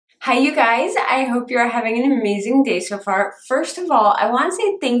Hi you guys, I hope you're having an amazing day so far. First of all, I want to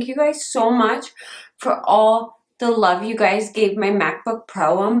say thank you guys so much for all the love you guys gave my MacBook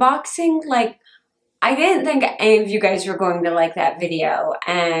Pro unboxing. Like, I didn't think any of you guys were going to like that video,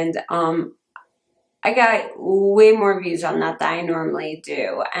 and I got way more views on that than I normally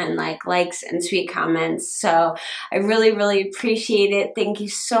do, and likes and sweet comments. So I really appreciate it. Thank you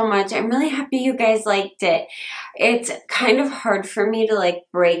so much. I'm really happy you guys liked it. It's kind of hard for me to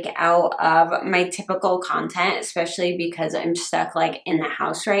break out of my typical content, especially because I'm stuck in the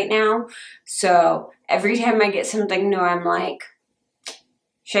house right now. So every time I get something new, I'm like,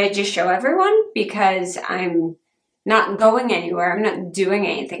 should I just show everyone? Because I'm not going anywhere. I'm not doing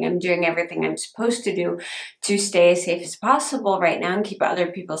anything. I'm doing everything I'm supposed to do to stay as safe as possible right now and keep other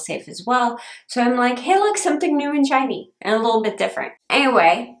people safe as well. So I'm like, hey, look, something new and shiny and a little bit different.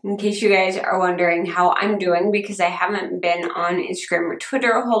 Anyway, in case you guys are wondering how I'm doing, because I haven't been on Instagram or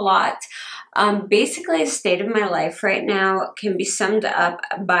Twitter a whole lot, basically the state of my life right now can be summed up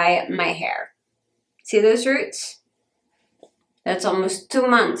by my hair. See those roots? That's almost 2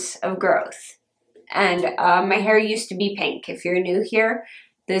 months of growth. And my hair used to be pink. If you're new here,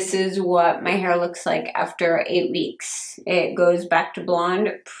 this is what my hair looks like after 8 weeks. It goes back to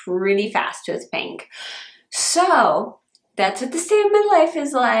blonde pretty fast with pink. So that's what the state of my life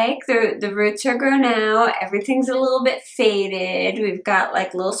is like. The roots are grown out. Everything's a little bit faded. We've got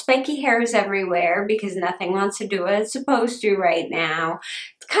little spiky hairs everywhere because nothing wants to do what it's supposed to right now.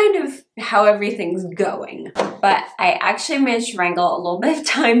 Kind of how everything's going. But I actually managed to wrangle a little bit of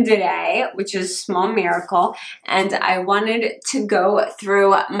time today, which is a small miracle, and I wanted to go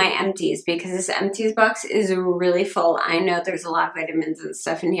through my empties because this empties box is really full. I know there's a lot of vitamins and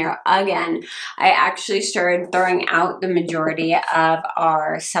stuff in here. Again, I actually started throwing out the majority of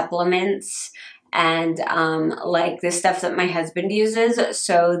our supplements and the stuff that my husband uses,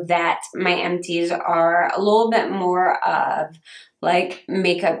 so that my empties are a little bit more of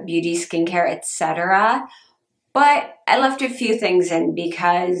makeup, beauty, skincare, etc. But I left a few things in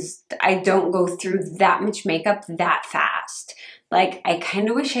because I don't go through that much makeup that fast. I kind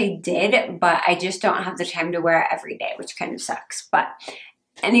of wish I did, but I just don't have the time to wear it every day, which kind of sucks. But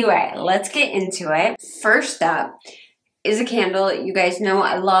anyway, let's get into it. First up is a candle. You guys know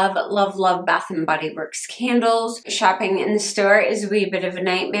I love Bath & Body Works candles. Shopping in the store is a wee bit of a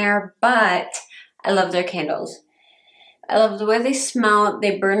nightmare, but I love their candles. I love the way they smell.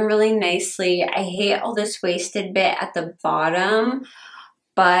 They burn really nicely. I hate all this wasted bit at the bottom,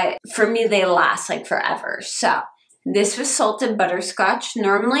 but for me, they last forever. So this was salted butterscotch.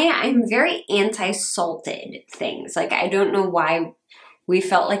 Normally, I'm very anti-salted things. I don't know why we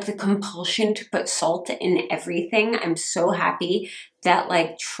felt the compulsion to put salt in everything. I'm so happy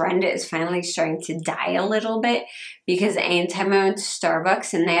that trend is finally starting to die a little bit, because anytime I went to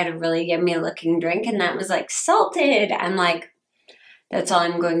Starbucks and they had a really yummy looking drink and that was salted, I'm like, that's all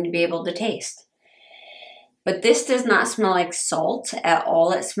I'm going to be able to taste. But this does not smell like salt at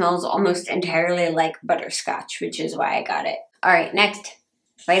all. It smells almost entirely like butterscotch, which is why I got it. All right, next,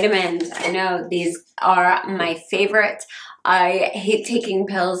 vitamins. I know these are my favorite. I hate taking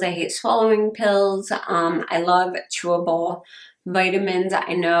pills. I hate swallowing pills. I love chewable vitamins.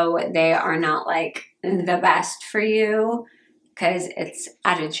 I know they are not the best for you because it's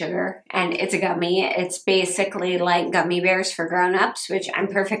added sugar and it's a gummy. It's basically like gummy bears for grown-ups, which I'm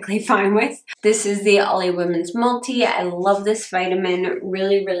perfectly fine with. This is the Ollie Women's Multi. I love this vitamin.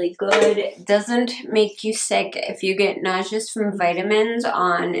 Really good. It doesn't make you sick. If you get nauseous from vitamins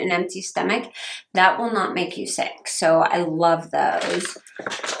on an empty stomach, that will not make you sick. So I love those.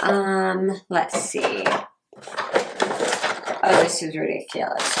 Let's see. Oh, this is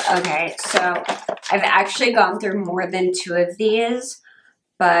ridiculous. Okay, so I've actually gone through more than 2 of these,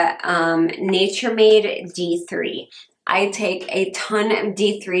 but Nature Made D3. I take a ton of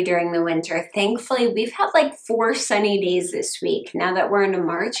D3 during the winter. Thankfully, we've had 4 sunny days this week. Now that we're into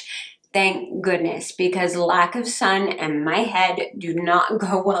March, thank goodness, because lack of sun and my head do not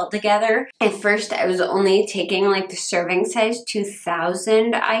go well together. At first, I was only taking the serving size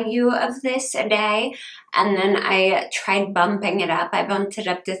 2,000 IU of this a day, and then I tried bumping it up. I bumped it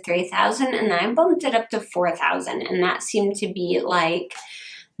up to 3,000, and then I bumped it up to 4,000, and that seemed to be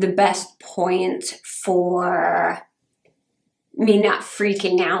the best point for me not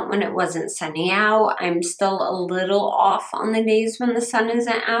freaking out when it wasn't sunny out. I'm still a little off on the days when the sun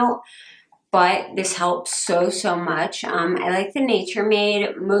isn't out, but this helps so much. I like the Nature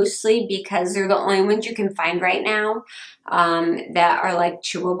Made mostly because they're the only ones you can find right now that are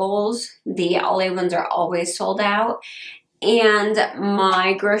chewables. The Ollie ones are always sold out. And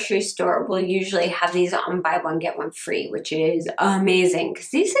my grocery store will usually have these on buy one, get one free, which is amazing because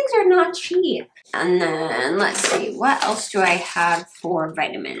these things are not cheap. And then let's see, what else do I have for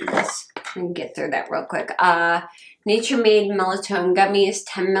vitamins? Let me get through that real quick. Nature Made Melatonin Gummies,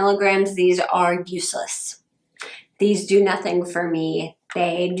 10 milligrams. These are useless. These do nothing for me.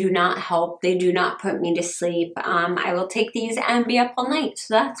 They do not help. They do not put me to sleep. I will take these and be up all night,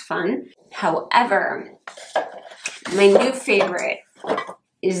 so that's fun. However, my new favorite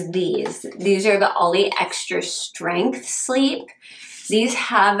is these. These are the Ollie Extra Strength Sleep. These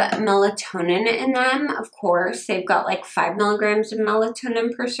have melatonin in them, of course. They've got like 5 milligrams of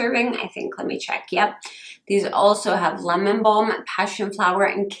melatonin per serving, I think. Let me check. Yep. These also have lemon balm, passion flower,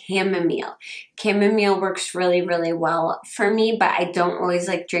 and chamomile. Chamomile works really, really well for me, but I don't always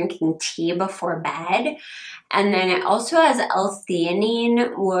like drinking tea before bed. And then it also has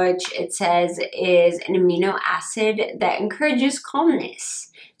L-theanine, which it says is an amino acid that encourages calmness.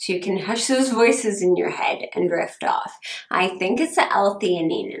 So you can hush those voices in your head and drift off. I think it's the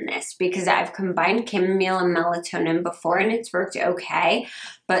L-theanine in this because I've combined chamomile and melatonin before and it's worked okay.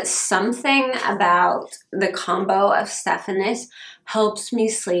 But something about the combo of stuff in this helps me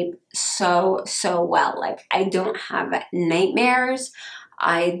sleep so, so well. Like I don't have nightmares.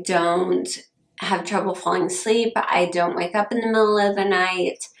 I don't have trouble falling asleep. I don't wake up in the middle of the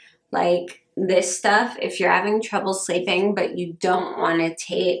night. Like this stuff, if you're having trouble sleeping but you don't want to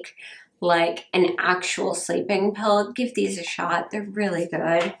take like an actual sleeping pill, give these a shot. They're really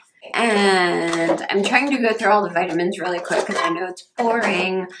good. And I'm trying to go through all the vitamins really quick because I know it's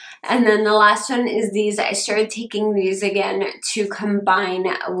boring. And then the last one is these. I started taking these again to combine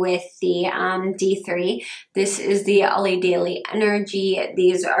with the D3. This is the Ollie Daily Energy.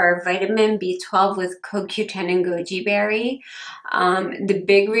 These are vitamin B12 with CoQ10 and goji berry. The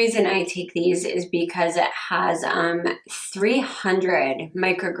big reason I take these is because it has 300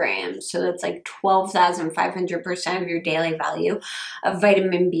 micrograms, so that's like 12,500% of your daily value of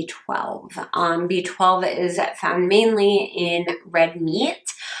vitamin B12. B12 is found mainly in red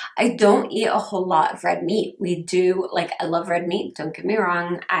meat. I don't eat a whole lot of red meat. We do, like, I love red meat, don't get me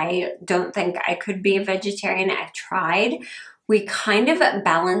wrong. I don't think I could be a vegetarian. I've tried. We kind of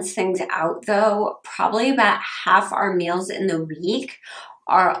balance things out though. Probably about half our meals in the week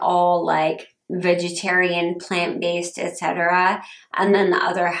are all like vegetarian, plant-based, etc. And then the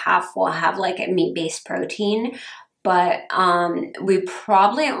other half will have like a meat-based protein. But we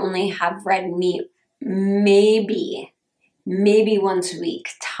probably only have red meat maybe once a week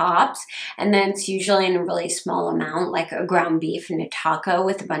tops, and then it's usually in a really small amount, like a ground beef and a taco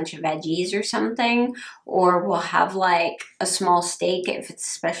with a bunch of veggies or something, or we'll have like a small steak if it's a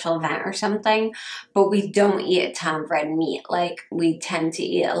special event or something. But we don't eat a ton of red meat. Like we tend to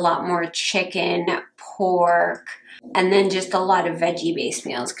eat a lot more chicken, pork, and then just a lot of veggie-based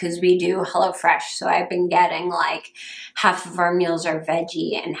meals because we do HelloFresh. So I've been getting like half of our meals are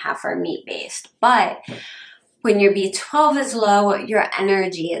veggie and half are meat-based. But when your B12 is low, your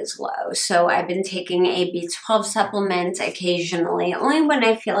energy is low. So I've been taking a B12 supplement occasionally, only when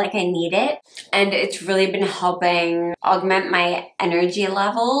I feel like I need it. And it's really been helping augment my energy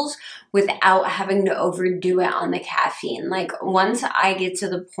levels without having to overdo it on the caffeine. Like once I get to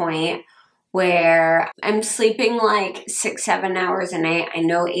the point where I'm sleeping like 6-7 hours a night, I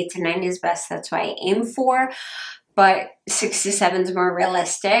know 8 to 9 is best, that's what I aim for, but 6 to 7 is more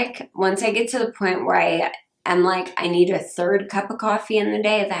realistic. Once I get to the point where I'm like, I need a third cup of coffee in the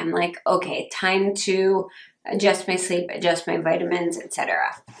day, then I'm like, okay, time to adjust my sleep, adjust my vitamins, etc.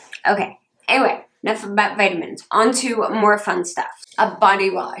 Okay, anyway, enough about vitamins. On to more fun stuff. A body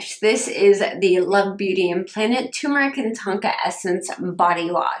wash. This is the Love Beauty and Planet Turmeric and Tonka Essence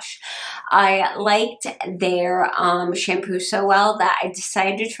Body Wash. I liked their shampoo so well that I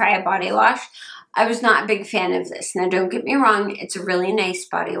decided to try a body wash. I was not a big fan of this. Now, don't get me wrong, it's a really nice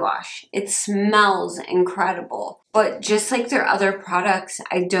body wash. It smells incredible. But just like their other products,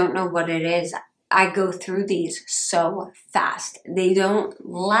 I don't know what it is. I go through these so fast. They don't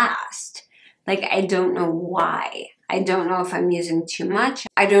last. Like, I don't know why. I don't know if I'm using too much.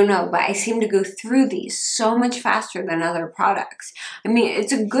 I don't know, but I seem to go through these so much faster than other products. I mean,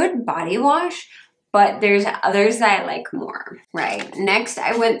 it's a good body wash, but there's others that I like more, right? Next,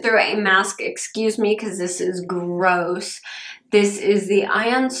 I went through a mask, excuse me, because this is gross. This is the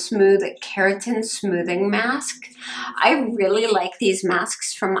Ion Smooth Keratin Smoothing Mask. I really like these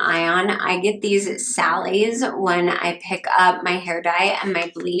masks from Ion. I get these at Sally's when I pick up my hair dye and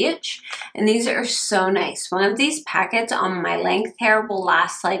my bleach, and these are so nice. One of these packets on my length hair will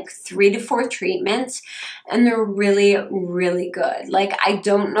last like 3 to 4 treatments, and they're really, really good. Like, I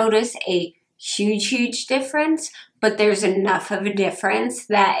don't notice a huge difference, but there's enough of a difference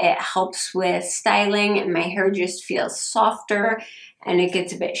that it helps with styling and my hair just feels softer and it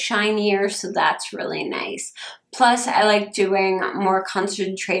gets a bit shinier, so that's really nice. Plus, I like doing more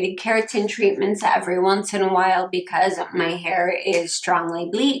concentrated keratin treatments every once in a while because my hair is strongly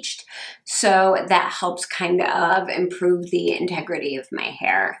bleached, so that helps kind of improve the integrity of my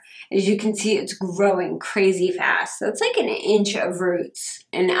hair. As you can see, it's growing crazy fast. That's like an inch of roots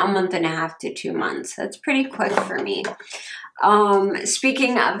in a month and a half to 2 months. That's pretty quick for me.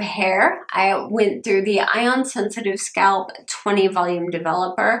 Speaking of hair, I went through the Ion Sensitive Scalp 20 Volume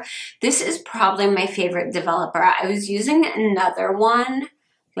Developer. This is probably my favorite developer. I was using another one,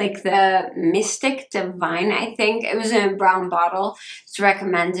 like the Mystic Divine, I think. It was in a brown bottle. It's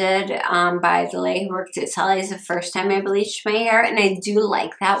recommended by the lady who worked at Sally's the first time I bleached my hair, and I do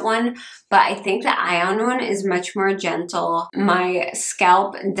like that one, but I think the Ion one is much more gentle. My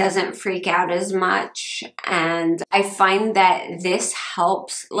scalp doesn't freak out as much, and I find that this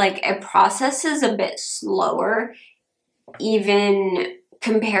helps, like it processes a bit slower, even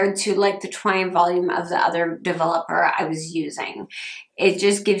compared to like the 20 volume of the other developer I was using. It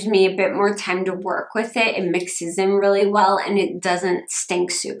just gives me a bit more time to work with it. It mixes in really well and it doesn't stink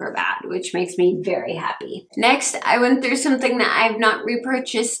super bad, which makes me very happy. Next, I went through something that I have not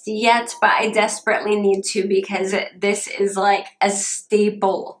repurchased yet, but I desperately need to because this is like a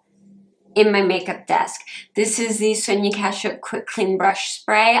staple in my makeup desk. This is the Sonia Kashuk Quick Clean Brush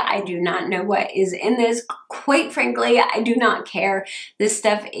Spray. I do not know what is in this. Quite frankly, I do not care. This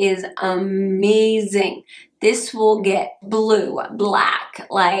stuff is amazing. This will get blue, black,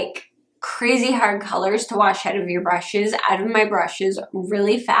 like crazy hard colors to wash out of your brushes, out of my brushes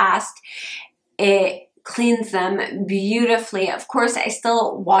really fast. It cleans them beautifully. Of course, I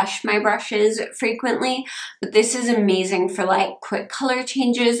still wash my brushes frequently, but this is amazing for like quick color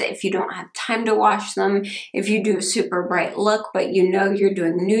changes if you don't have time to wash them, if you do a super bright look, but you know you're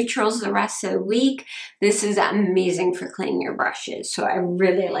doing neutrals the rest of the week. This is amazing for cleaning your brushes, so I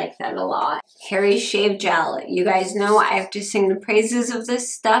really like that a lot. Harry Shave Gel. You guys know I have to sing the praises of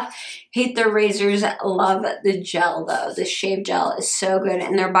this stuff. Hate their razors, love the gel though. The shave gel is so good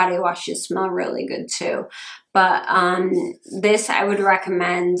and their body washes smell really good too. But this I would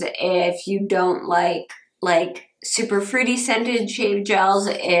recommend if you don't like super fruity scented shave gels.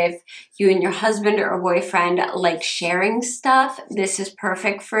 If you and your husband or boyfriend like sharing stuff, this is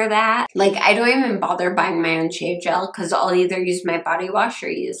perfect for that. Like I don't even bother buying my own shave gel because I'll either use my body wash or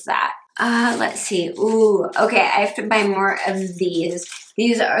use that. Let's see. Ooh, okay, I have to buy more of these.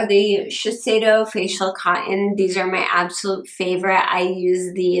 These are the Shiseido Facial Cotton. These are my absolute favorite. I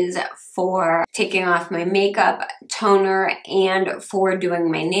use these for taking off my makeup, toner, and for doing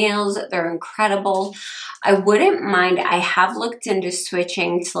my nails. They're incredible. I wouldn't mind, I have looked into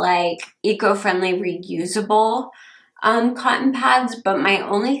switching to like eco-friendly reusable cotton pads, but my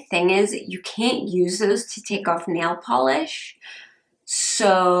only thing is you can't use those to take off nail polish.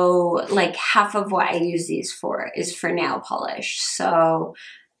 So like half of what I use these for is for nail polish. So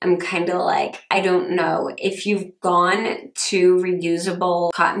I'm kind of like, I don't know if you've gone to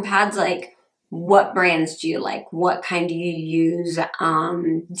reusable cotton pads, like what brands do you like? What kind do you use?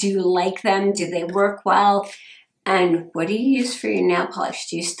 Do you like them? Do they work well? And what do you use for your nail polish?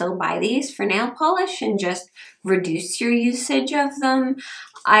 Do you still buy these for nail polish and just reduce your usage of them?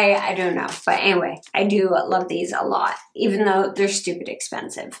 I don't know. But anyway, I do love these a lot, even though they're stupid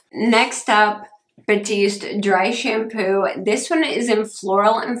expensive. Next up, Batiste Dry Shampoo. This one is in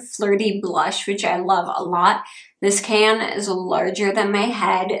Floral and Flirty Blush, which I love a lot. This can is larger than my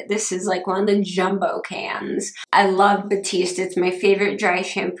head. This is like one of the jumbo cans. I love Batiste. It's my favorite dry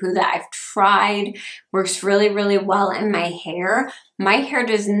shampoo that I've tried. Works really, really well in my hair. My hair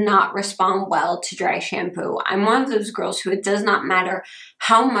does not respond well to dry shampoo. I'm one of those girls who it does not matter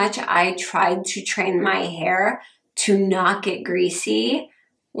how much I tried to train my hair to not get greasy.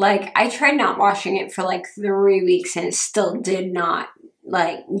 Like I tried not washing it for like 3 weeks and it still did not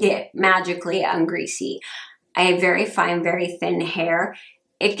like get magically ungreasy. I have very fine, very thin hair.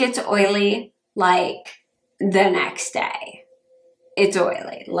 It gets oily like the next day. It's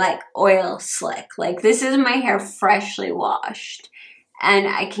oily, like oil slick. Like this is my hair freshly washed. And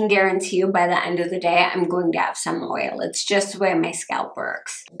I can guarantee you by the end of the day, I'm going to have some oil. It's just the way my scalp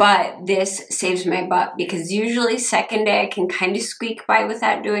works. But this saves my butt because usually second day I can kind of squeak by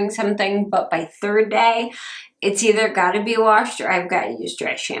without doing something. But by third day, it's either got to be washed or I've got to use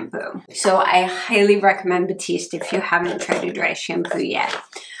dry shampoo. So I highly recommend Batiste if you haven't tried a dry shampoo yet.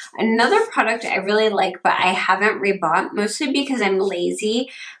 Another product I really like, but I haven't rebought, mostly because I'm lazy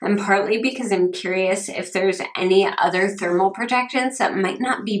and partly because I'm curious if there's any other thermal protectants that might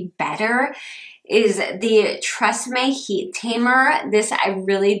not be better, is the Trust My Heat Tamer. This I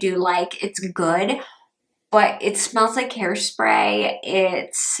really do like. It's good, but it smells like hairspray.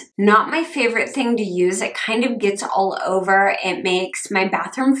 It's not my favorite thing to use. It kind of gets all over. It makes my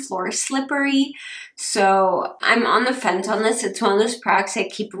bathroom floor slippery. So I'm on the fence on this. It's one of those products I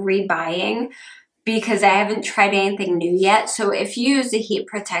keep rebuying because I haven't tried anything new yet. So if you use a heat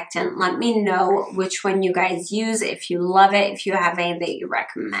protectant, let me know which one you guys use, if you love it, if you have any that you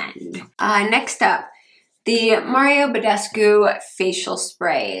recommend. Next up, the Mario Badescu facial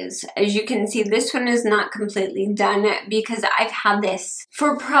sprays. As you can see, this one is not completely done because I've had this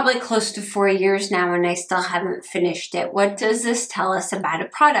for probably close to 4 years now and I still haven't finished it. What does this tell us about a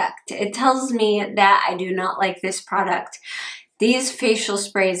product? It tells me that I do not like this product. These facial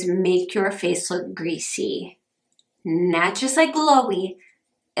sprays make your face look greasy. Not just like glowy.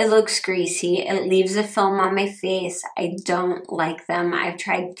 It looks greasy. It leaves a film on my face. I don't like them. I've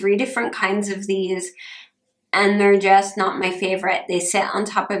tried 3 different kinds of these and they're just not my favorite. They sit on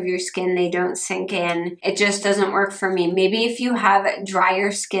top of your skin. They don't sink in. It just doesn't work for me. Maybe if you have drier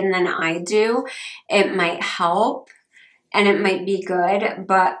skin than I do, it might help and it might be good.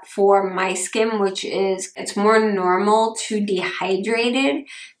 But for my skin, which is, it's more normal to dehydrated,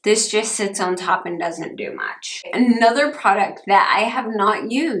 this just sits on top and doesn't do much. Another product that I have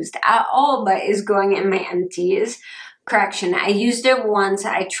not used at all, but is going in my empties. Correction, I used it once.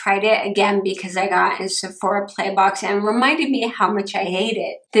 I tried it again because I got a Sephora Play Box and reminded me how much I hate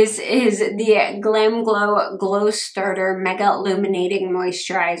it. This is the Glam Glow Glow Starter Mega Illuminating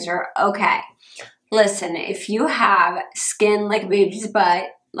Moisturizer. Okay, listen, if you have skin like a baby's butt,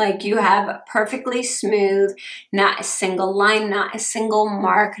 like you have perfectly smooth, not a single line, not a single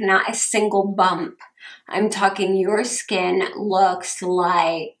mark, not a single bump, I'm talking your skin looks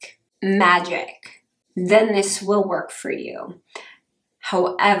like magic, then this will work for you.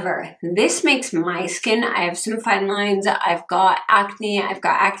 However, this makes my skin, I have some fine lines, I've got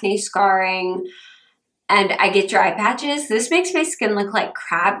acne scarring, and I get dry patches. This makes my skin look like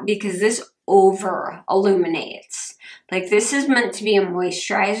crap because this over illuminates. Like this is meant to be a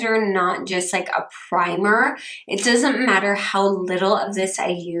moisturizer, not just like a primer. It doesn't matter how little of this I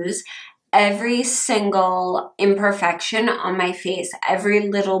use. Every single imperfection on my face, every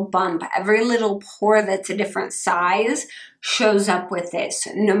little bump, every little pore that's a different size shows up with this,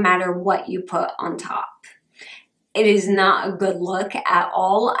 no matter what you put on top. It is not a good look at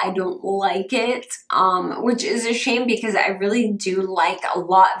all. I don't like it, which is a shame because I really do like a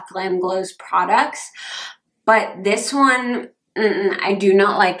lot of Glam Glow's products. But this one, I do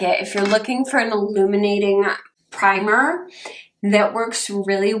not like it. If you're looking for an illuminating primer that works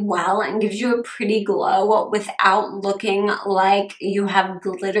really well and gives you a pretty glow without looking like you have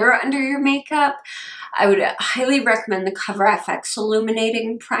glitter under your makeup, I would highly recommend the Cover FX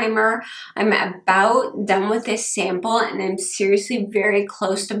Illuminating Primer. I'm about done with this sample and I'm seriously very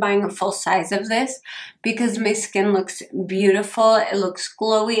close to buying a full size of this because my skin looks beautiful, it looks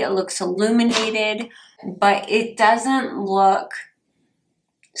glowy, it looks illuminated, but it doesn't look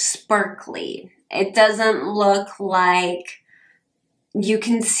sparkly. It doesn't look like you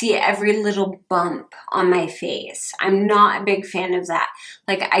can see every little bump on my face. I'm not a big fan of that.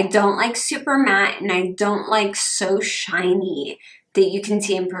 Like, I don't like super matte and I don't like so shiny that you can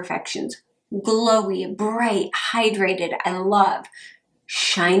see imperfections. Glowy, bright, hydrated, I love.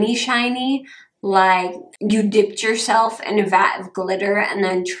 Shiny, shiny, like you dipped yourself in a vat of glitter and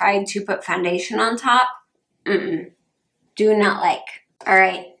then tried to put foundation on top. Do not like. All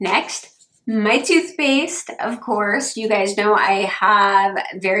right, next. My toothpaste, of course. You guys know I have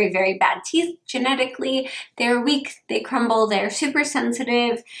very, very bad teeth genetically. They're weak, they crumble, they're super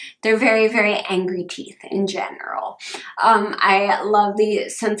sensitive. They're very, very angry teeth in general. I love the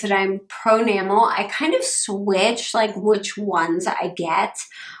Sensodyne Pro Enamel. I kind of switch like which ones I get.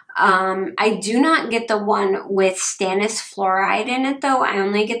 I do not get the one with stannous fluoride in it though. I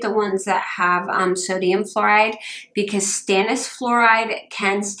only get the ones that have sodium fluoride because stannous fluoride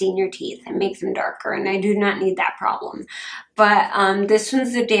can stain your teeth and make them darker and I do not need that problem. But this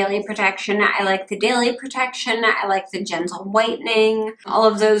one's the Daily Protection. I like the Daily Protection. I like the Gentle Whitening. All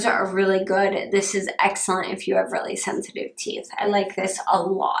of those are really good. This is excellent if you have really sensitive teeth. I like this a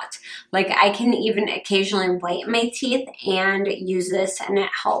lot. Like I can even occasionally whiten my teeth and use this and it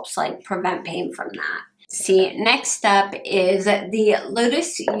helps like prevent pain from that. See, next up is the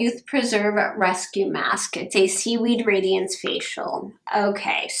Lotus Youth Preserve Rescue Mask. It's a Seaweed Radiance Facial.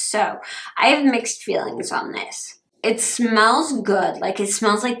 Okay, so I have mixed feelings on this. It smells good, like it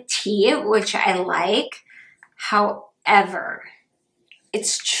smells like tea, which I like. However,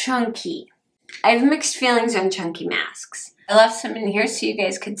 it's chunky. I have mixed feelings on chunky masks. I left some in here so you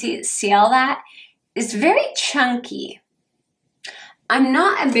guys could see all that. It's very chunky. I'm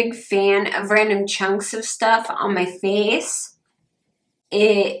not a big fan of random chunks of stuff on my face.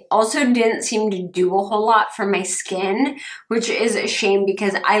 It also didn't seem to do a whole lot for my skin, which is a shame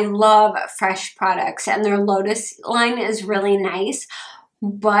because I love Fresh products and their Lotus line is really nice.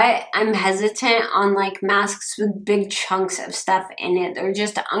 But I'm hesitant on like masks with big chunks of stuff in it. They're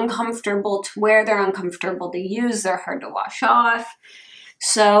just uncomfortable to wear. They're uncomfortable to use. They're hard to wash off.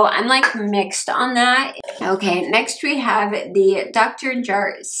 So I'm like mixed on that. Okay, next we have the Dr.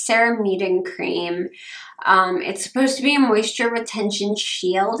 Jart Ceramidin Cream. It's supposed to be a moisture retention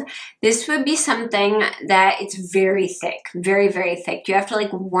shield. This would be something that it's very thick, very, very thick. You have to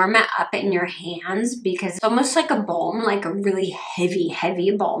like warm it up in your hands because it's almost like a balm, like a really heavy, heavy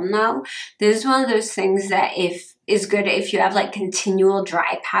balm though. This is one of those things that is good if you have like continual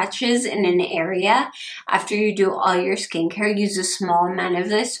dry patches in an area. After you do all your skincare, use a small amount of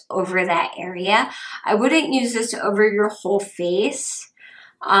this over that area. I wouldn't use this over your whole face.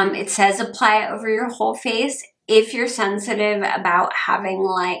 It says apply it over your whole face. If you're sensitive about having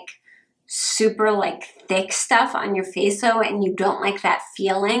like super like thick stuff on your face though and you don't like that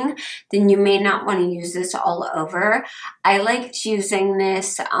feeling, then you may not want to use this all over. I liked using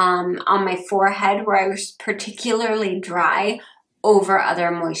this on my forehead where I was particularly dry over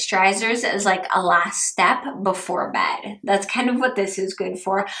other moisturizers as like a last step before bed. That's kind of what this is good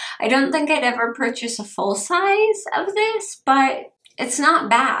for. I don't think I'd ever purchase a full size of this, but it's not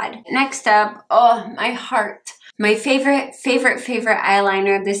bad. Next up, oh, my heart. My favorite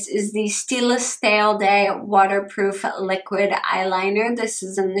eyeliner. This is the Stila Stay Day Waterproof Liquid Eyeliner. This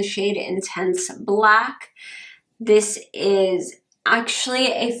is in the shade Intense Black. This is actually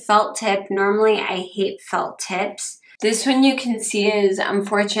a felt tip. Normally, I hate felt tips. This one you can see is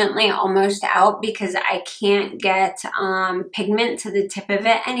unfortunately almost out because I can't get pigment to the tip of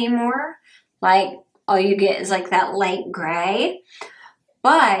it anymore. Like, all you get is like that light gray.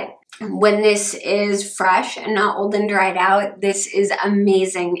 But when this is fresh and not old and dried out, this is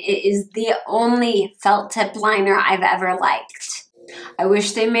amazing. It is the only felt tip liner I've ever liked. I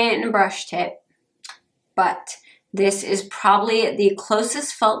wish they made it in a brush tip, but this is probably the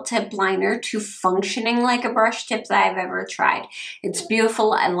closest felt tip liner to functioning like a brush tip that I've ever tried. It's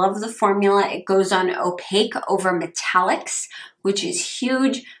beautiful. I love the formula. It goes on opaque over metallics, which is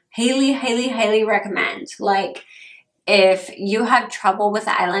huge. Highly, highly, highly recommend. Like, if you have trouble with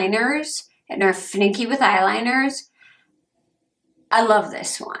eyeliners and are finicky with eyeliners, I love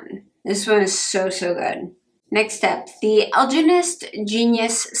this one. This one is so, so good. Next up, the Algenist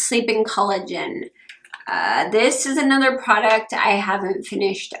Genius Sleeping Collagen. This is another product I haven't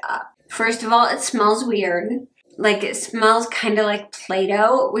finished up. First of all, it smells weird. Like, it smells kind of like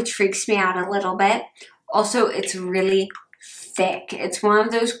Play-Doh, which freaks me out a little bit. Also, it's really thick. It's one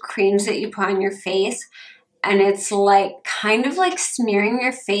of those creams that you put on your face and it's like kind of like smearing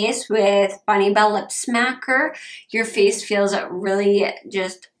your face with Bunny Bell Lip Smacker. Your face feels really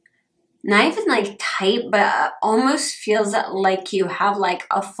just not even like tight, but almost feels like you have like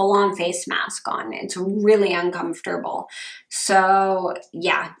a full-on face mask on. It's really uncomfortable. So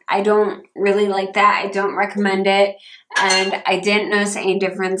yeah, I don't really like that. I don't recommend it. And I didn't notice any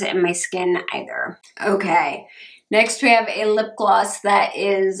difference in my skin either. Okay. Next, we have a lip gloss that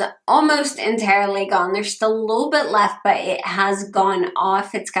is almost entirely gone. There's still a little bit left, but it has gone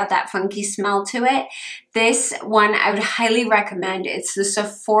off. It's got that funky smell to it. This one I would highly recommend. It's the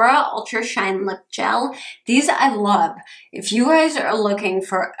Sephora Ultra Shine Lip Gel. These I love. If you guys are looking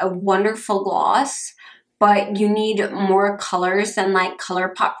for a wonderful gloss, but you need more colors than like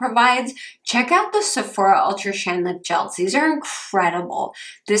ColourPop provides, check out the Sephora Ultra Shine Lip Gels. These are incredible.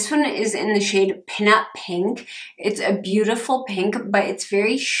 This one is in the shade Pinup Pink. It's a beautiful pink, but it's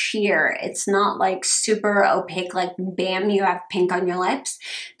very sheer. It's not like super opaque, like bam, you have pink on your lips.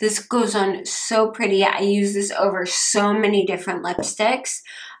 This goes on so pretty. I use this over so many different lipsticks.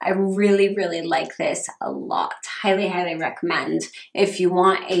 I really, really like this a lot. Highly, highly recommend if you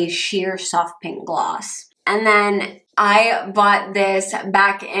want a sheer soft pink gloss. And then I bought this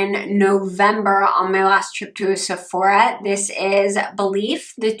back in November on my last trip to Sephora. This is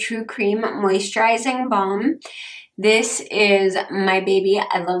Belief, the True Cream Moisturizing Balm. This is my baby.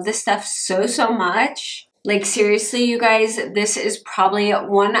 I love this stuff so, so much. Like seriously, you guys, this is probably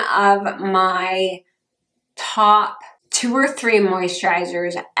one of my top 2 or 3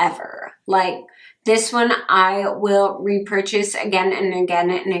 moisturizers ever. Like, this one I will repurchase again and again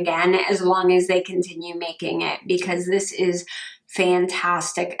and again as long as they continue making it, because this is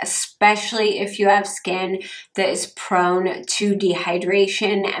fantastic, especially if you have skin that is prone to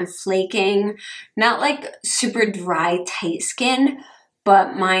dehydration and flaking. Not like super dry, tight skin,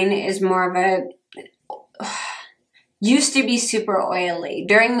 but mine is more of a, used to be super oily.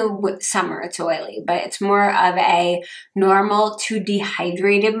 During the summer it's oily, but it's more of a normal to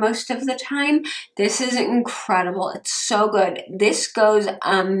dehydrated most of the time. This is incredible. It's so good. This goes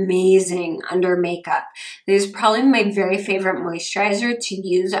amazing under makeup. This is probably my very favorite moisturizer to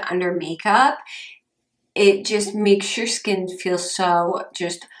use under makeup. It just makes your skin feel so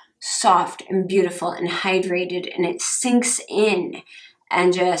just soft and beautiful and hydrated, and it sinks in,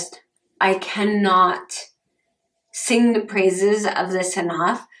 and just, I cannot sing the praises of this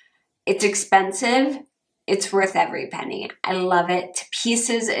enough. It's expensive. It's worth every penny. I love it to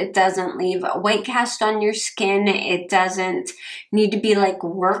pieces. It doesn't leave a white cast on your skin. It doesn't need to be like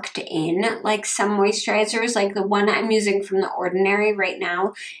worked in like some moisturizers. Like the one I'm using from The Ordinary right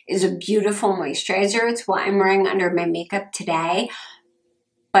now is a beautiful moisturizer. It's what I'm wearing under my makeup today.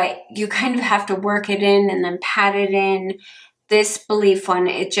 But you kind of have to work it in and then pat it in. This Belief one,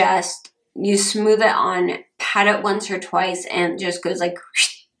 it just, you smooth it on, pat it once or twice, and it just goes like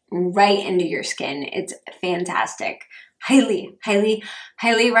right into your skin. It's fantastic. Highly, highly,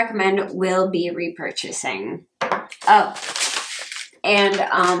 highly recommend. Will be repurchasing. Oh, and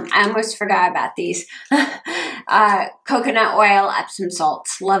I almost forgot about these. Coconut oil Epsom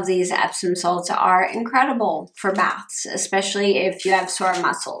salts. Love these. Epsom salts are incredible for baths, especially if you have sore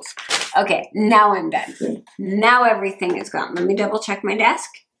muscles. Okay, now I'm done. Now everything is gone. Let me double check my desk.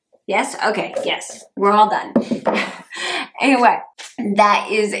 Yes? Okay, yes. We're all done. Anyway, that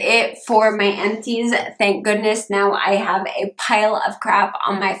is it for my empties. Thank goodness now I have a pile of crap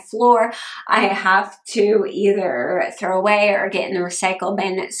on my floor I have to either throw away or get in the recycle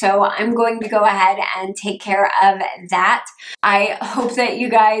bin. So I'm going to go ahead and take care of that. I hope that you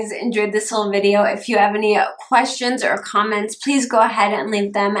guys enjoyed this little video. If you have any questions or comments, please go ahead and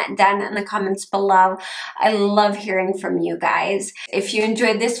leave them down in the comments below. I love hearing from you guys. If you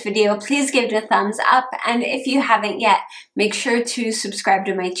enjoyed this video, please give it a thumbs up. And if you haven't yet, make sure to subscribe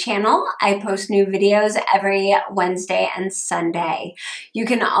to my channel. I post new videos every Wednesday and Sunday. You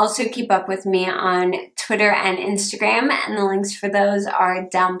can also keep up with me on Twitter and Instagram, and the links for those are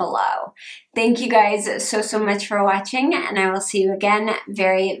down below. Thank you guys so much for watching, and I will see you again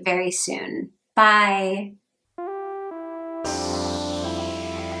very, very soon. Bye.